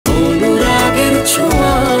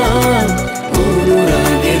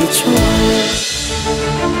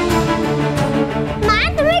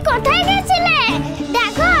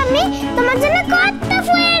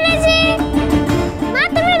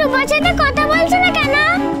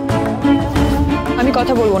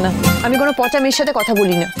কথা বলবো না। আমি কোনো পচা মেয়ের সাথে কথা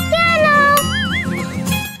বলি না। কেন?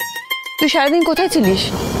 তুই সারাদিন কোথায় ছিলিস?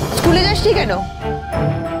 স্কুলে যাসনি কেন?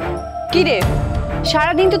 কি রে,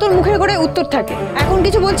 সারাদিন তো তোর মুখের করে উত্তর থাকে, এখন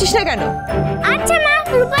কিছু বলছিস না কেন? আচ্ছা মা,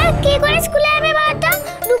 রূপা কি করে স্কুলে যাবে বলতো?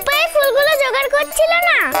 রূপা এই ফুলগুলো জোগাড় করছিল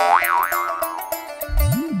না।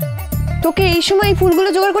 তোকে এই সময় এই ফুলগুলো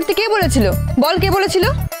জোগাড় করতে কে বলেছিল? বল, কে বলেছিল?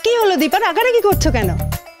 কি হলো দীপা, রাগারাগি করছো কেন?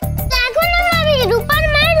 দেখো না ভাবি, রূপার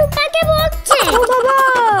মা রূপাকে বকছে। ও বাবা,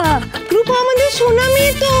 রূপা আমাদের সোনা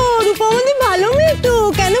মেয়ে তো, রূপা আমাদের ভালো মেয়ে তো,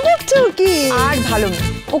 কেন বকছো কি? আর ভালো মেয়ে,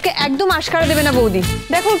 ওকে একদম আশকারা দেবে না বৌদি।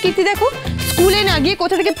 দেখো কীর্তি, দেখো স্কুলে না গিয়ে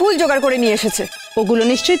কোথা থেকে ফুল জোগাড় করে নিয়ে এসেছে। ওগুলো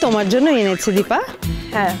নিশ্চয়ই তোমার জন্য এনেছে দীপা।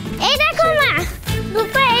 হ্যাঁ, এই দেখো মা,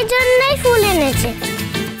 রূপা এই জন্যই ফুল এনেছে।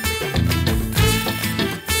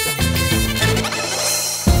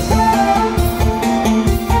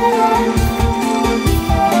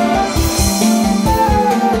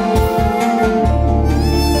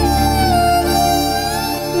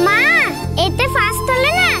 মা, এতে ফার্স্ট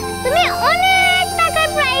হলে না তুমি অনেক টাকার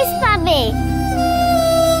প্রাইজ পাবে।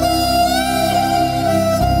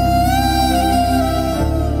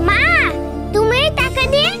 মা, তুমি এই টাকা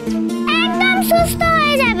দিয়ে একদম সুস্থ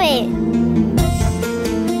হয়ে যাবে।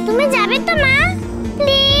 তুমি যাবে তো মা,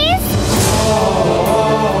 প্লিজ?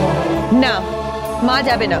 না, মা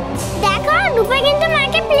যাবে না। দেখো, রূপা কিন্তু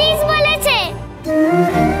মাকে প্লিজ বলেছে।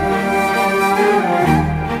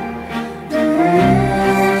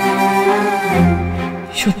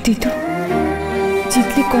 সত্যি তো,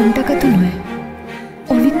 জিতলে কম টাকা তো নয়,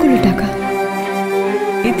 অনেকগুলো টাকা।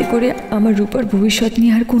 এতে করে আমার রূপার ভবিষ্যৎ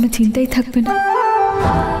নিয়ে আর কোনো চিন্তাই থাকবে না।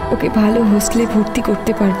 ওকে ভালো হোস্টেলে ভর্তি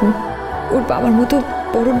করতে পারবো, ওর বাবার মতো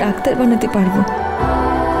বড় ডাক্তার বানাতে পারবো।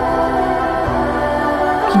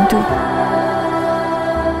 কিন্তু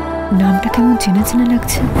নামটা কেমন চেনা চেনা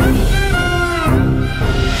লাগছে।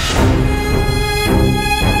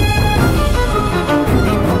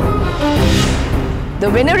 The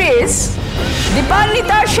winner is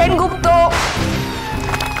Dipanwita Sengupta.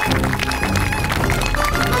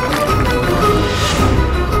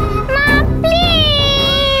 মা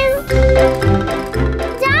প্লিজ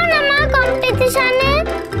যাও না মা কম্পিটিশনে।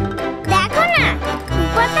 দেখো না,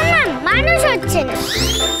 রূপাটা না মানুষ হচ্ছে না,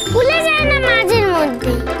 স্কুলে যায় না মাঝের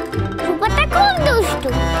মধ্যে। রূপাটা খুব দুষ্টু।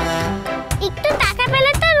 একটু টাকা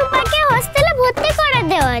পেলে তো রূপাকে হোস্টেলে ভর্তি করে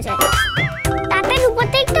দেওয়া যায়, তাতে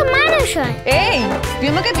রূপাটা একটু মানুষ হয়। এই, তুই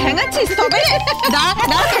আমাকে ভেঙাচ্ছিস? তবে দাঁড়া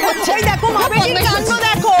দাঁড়া, ওই দেখো মা বেটির কাণ্ড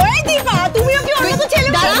দেখো। এই দীপা, তুমিও কি অন্য তো ছেলে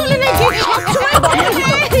বলে নাকি সবসময়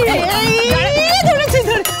বদমাশি? এই ধরেছি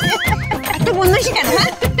ধরে, এত বদমাশি কেন?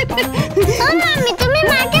 হ্যাঁ, ও মাম্মি, তুমি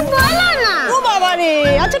মাকে বলো না। ও বাবা রে,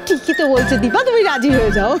 আচ্ছা ঠিকই তো বলছে দীপা, তুমি রাজি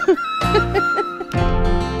হয়ে যাও।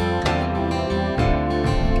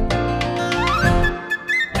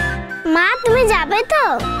 মা, তুমি যাবে তো?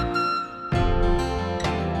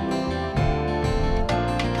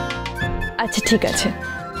 আচ্ছা ঠিক আছে,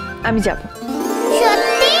 আমি যাব।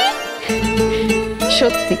 সত্যি?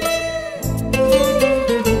 সত্যি।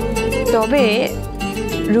 তবে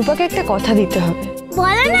রূপাকে একটা কথা দিতে হবে।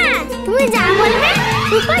 বলো না, তুমি যা বলবে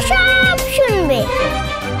রূপা সব শুনবে।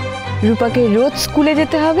 রূপাকে রোজ স্কুলে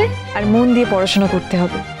যেতে হবে আর মন দিয়ে পড়াশোনা করতে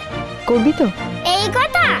হবে। করবি তো? এই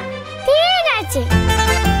কথা ঠিক আছে।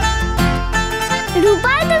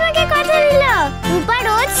 রূপা তোমাকে কথা দিল, রূপা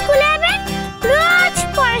রোজ স্কুলে যাবে, রোজ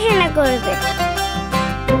পড়াশোনা করবে।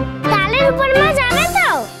 তাহলে রূপার মা যাবে তো?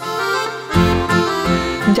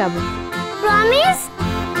 যাব। প্রমিস?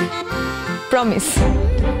 প্রমিস।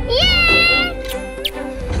 ইয়ে!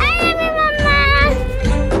 আই লাভ ইউ মাম্মা।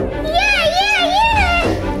 ইয়ে ইয়ে ইয়ে!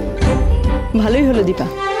 ভালোই হলো দীপা,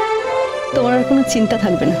 তোমার আর কোনো চিন্তা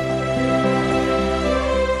থাকবে না।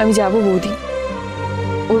 আমি যাব বৌদি,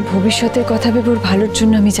 ওর ভবিষ্যতের কথা ভেবে ওর ভালোর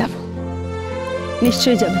জন্য আমি যাব।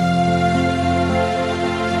 নিশ্চয়ই যাবে।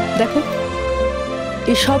 দেখো,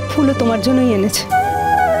 এই সব ফুলও তোমার জন্যই এনেছে।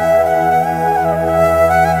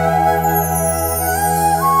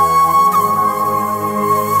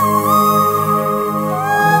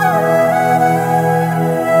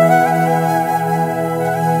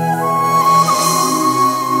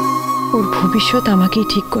 ওর ভবিষ্যৎ আমাকেই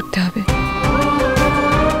ঠিক করতে হবে,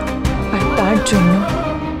 আর তার জন্য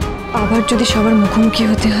আবার যদি সবার মুখোমুখি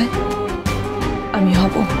হতে হয়, আমি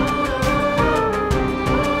হব।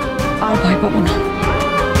 আর ভয় পাবো না।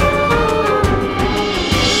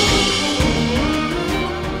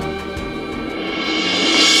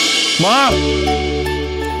 মা,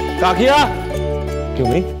 কাকিয়া, কেউ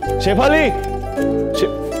নেই? শেফালি,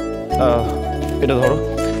 এটা ধরো।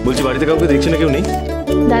 বলছি বাড়িতে কাউকে দেখছি না, কেউ নেই?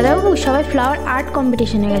 দাদাবাবু, সবাই ফ্লাওয়ার আর্ট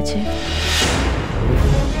কম্পিটিশনে গেছে।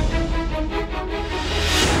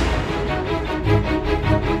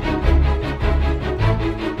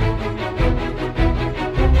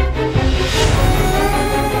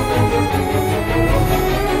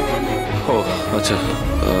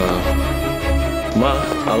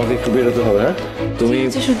 মা আমাকে একটু বেরোতে হবে। হ্যাঁ তুমি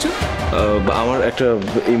সূর্য আমার একটা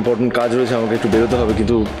ইম্পর্টেন্ট কাজ রয়েছে, আমাকে একটু বেরোতে হবে।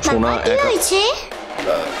 কিন্তু সোনা কি হয়েছে?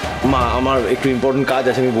 মা আমার একটু ইম্পর্টেন্ট কাজ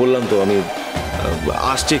আছে, আমি বললাম তো আমি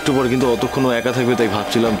আসছি একটু পরে, কিন্তু অতক্ষণও একা থাকবে তাই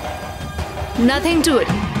ভাবছিলাম। নাথিং টু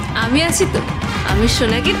ওয়ারি, আমি আছি তো, আমি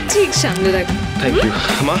সোনাকে ঠিক সামনে রাখবো। Thank you.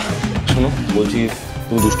 মা শোনো, বলছি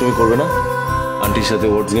তুমি দুষ্টুমি করবে না, আন্টির সাথে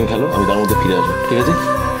ওয়ার্ডস গেম খেলো, আমি তার মধ্যে ফিরে আসবো, ঠিক আছে?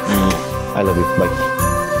 I love you, by.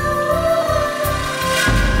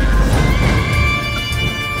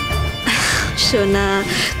 সোনা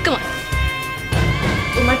কাম,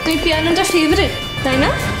 তোমার তো এই পিয়ানোটা ফেভারিট তাই না?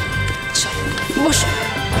 বসো,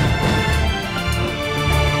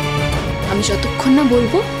 আমি যতক্ষণ না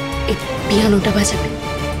বলবো এই পিয়ানোটা বাজাবে।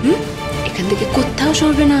 এখান থেকে কোথাও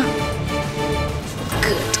সরবে না।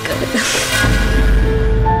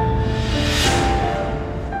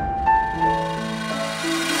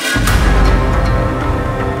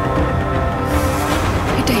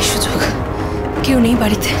 এটাই সুযোগ, কেউ নেই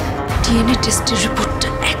বাড়িতে, ডিএনএ টেস্টের রিপোর্টটা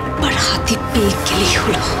একবার হাতে পেয়ে গেলেই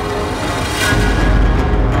হলো।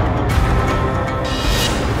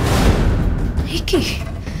 কি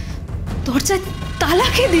দরজায় তালা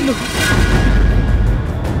কে দিল?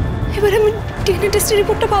 এবার আমি ডিএনএ টেস্টের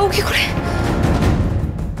রিপোর্টটা পাবো কি করে?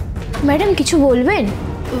 ম্যাডাম কিছু বলবেন?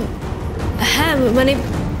 হ্যাঁ মানে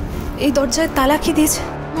এই দরজায় তালা কে দিয়েছে?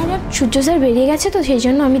 ম্যাডাম সূর্য স্যার বেরিয়ে গেছে তো সেই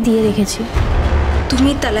জন্য আমি দিয়ে রেখেছি।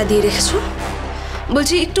 তুমি তালা দিয়ে রেখেছো?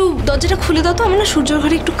 বলছি একটু দরজাটা খুলে দাও তো, আমার না সূর্যর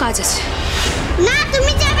ঘরে একটু কাজ আছে। না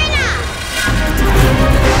তুমি যাবে না।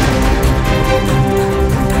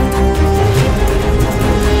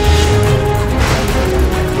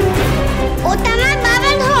 ওটা আমার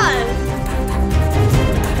বাবার ঘর।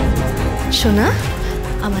 সোনা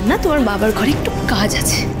আমার না তোমার বাবার ঘরে একটু কাজ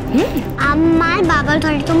আছে। আমার বাবার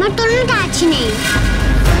ঘরে তোমার কোনো কাজ নেই।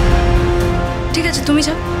 ঠিক আছে তুমি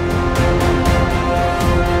যাও।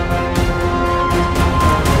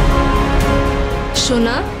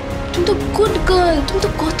 সোনা তুমি তো গুড গার্ল, তুমি তো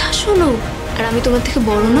কথা শোনো। আর আমি তোমার থেকে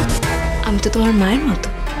বড় না, আমি তো তোমার মায়ের মতো।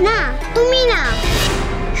 না তুমি না,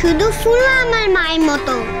 শুধু ফুল আমার মায়ের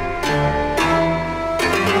মতো।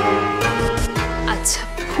 আচ্ছা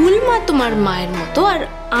ফুল মা তোমার মায়ের মতো আর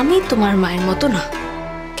আমি তোমার মায়ের মতো না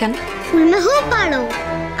কেন? ফুলমা হোক পারো,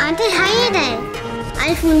 আঁতে খাইয়ে দেয়, আর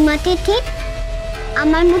ফুলমাতে ঠিক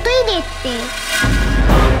আমার মতোই দেখতে।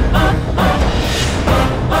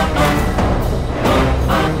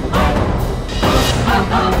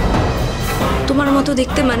 তোমার মতো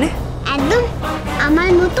দেখতে মানে? একদম আমার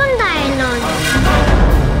মতন দাঁড়ায় নয়।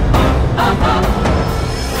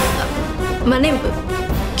 মানে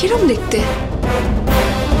কিরম দেখতে?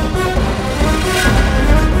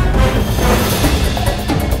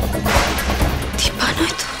 দীপা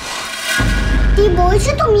নয় তো? কি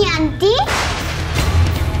বলছো তুমি আন্টি?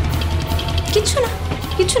 কিচ্ছু না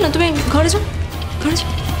কিচ্ছু না, তুমি ঘরে যাও, ঘরে যাও।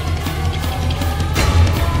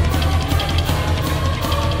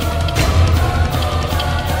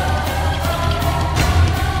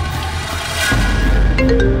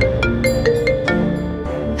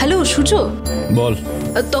 হ্যালো সূর্য, বল।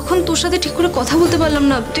 তখন তোর সাথে ঠিক করে কথা বলতে পারলাম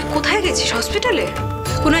না। তুই কোথায় গেছিস? হসপিটালে?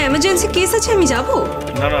 কোনো এমার্জেন্সি কেস আছে? আমি যাব।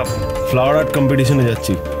 না না, ফ্লাওয়ার আর্ট কম্পিটিশনে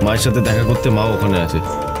যাচ্ছি, মায়ের সাথে দেখা করতে, মা ওখানে আছে।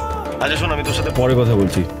 আচ্ছা শোন, আমি তোর সাথে পরে কথা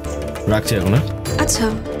বলছি, রাখছি এখন। হ্যাঁ আচ্ছা।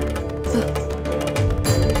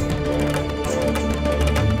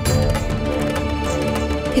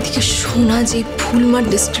 এদিকে সোনা যে ফুলমার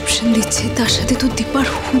ডেসক্রিপশন দিচ্ছে তার সাথে তো দীপার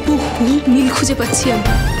হুবহু মিল খুঁজে পাচ্ছি আমি।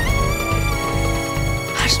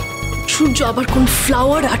 আর সূর্য আবার কোন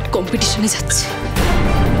ফ্লাওয়ার আর্ট কম্পিটিশনে যাচ্ছে।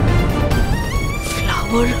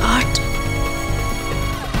 Flower art,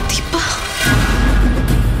 Dipa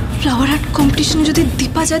flower art কম্পিটিশনে যদি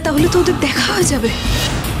দীপা যায় তাহলে তো ওদের দেখা হয়ে যাবে।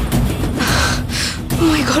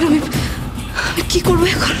 মাই গড, আমি কি করবো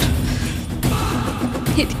এখন?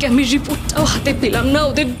 এদিকে আমি রিপোর্টটাও হাতে পেলাম না,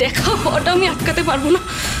 ওদের দেখা হওয়াটা আমি আটকাতে পারবো না।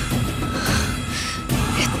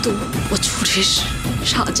 এত বছরের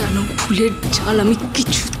সাজানো ফুলের জাল আমি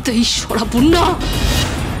কিছুতেই সরাবো না।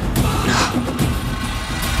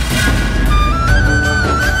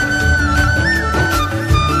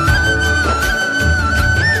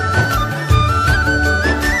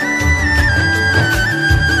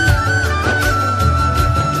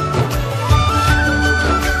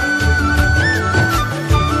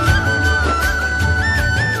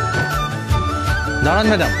 দাঁড়ান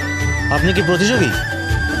ম্যাডাম, আপনি কি প্রতিযোগী?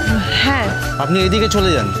 হ্যাঁ। আপনি এইদিকে চলে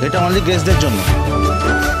যান, এটা আমাদের গেস্টদের জন্য।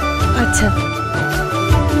 আচ্ছা।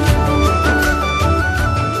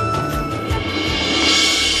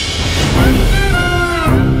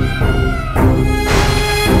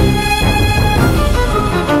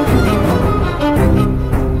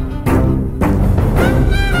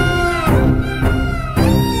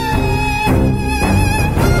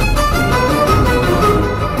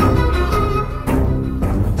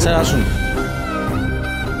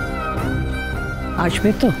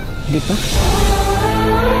 আসবে তো দীপা?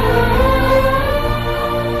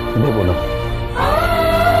 দেবো না।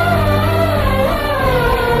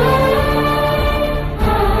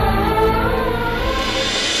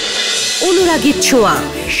 অনুরাগীর ছোঁয়া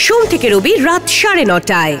সোম থেকে রবি রাত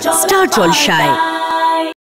 9:30টায় স্টার জলসায়।